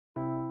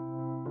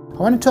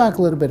I want to talk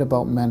a little bit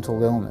about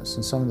mental illness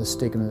and some of the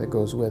stigma that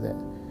goes with it.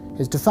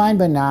 As defined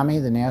by NAMI,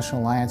 the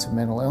National Alliance of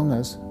Mental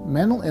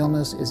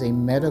Illness is a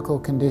medical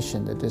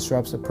condition that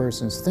disrupts a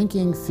person's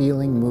thinking,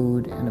 feeling,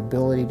 mood, and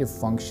ability to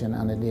function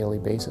on a daily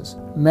basis.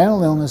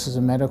 Mental illness is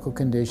a medical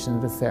condition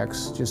that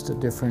affects just a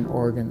different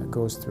organ that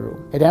goes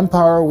through. At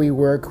Empower, we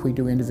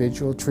do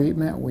individual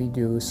treatment, we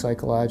do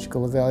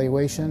psychological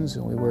evaluations,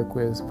 and we work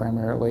with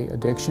primarily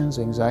addictions,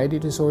 anxiety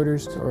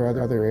disorders, or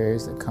other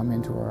areas that come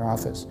into our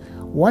office.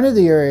 One of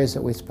the areas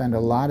that we spend a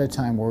lot of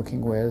time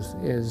working with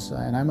is,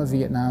 and I'm a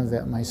Vietnam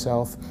vet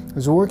myself,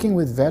 is working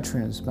with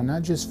veterans, but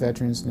not just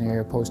veterans in the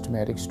area of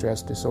post-traumatic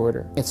stress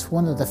disorder. It's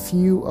one of the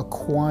few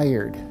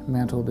acquired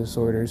mental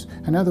disorders.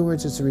 In other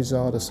words, it's a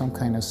result of some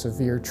kind of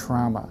severe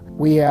trauma.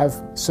 We have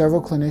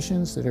several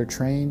clinicians that are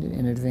trained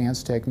in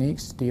advanced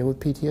techniques to deal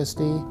with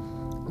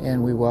PTSD,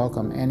 and we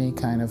welcome any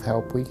kind of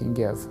help we can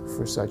give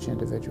for such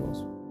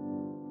individuals.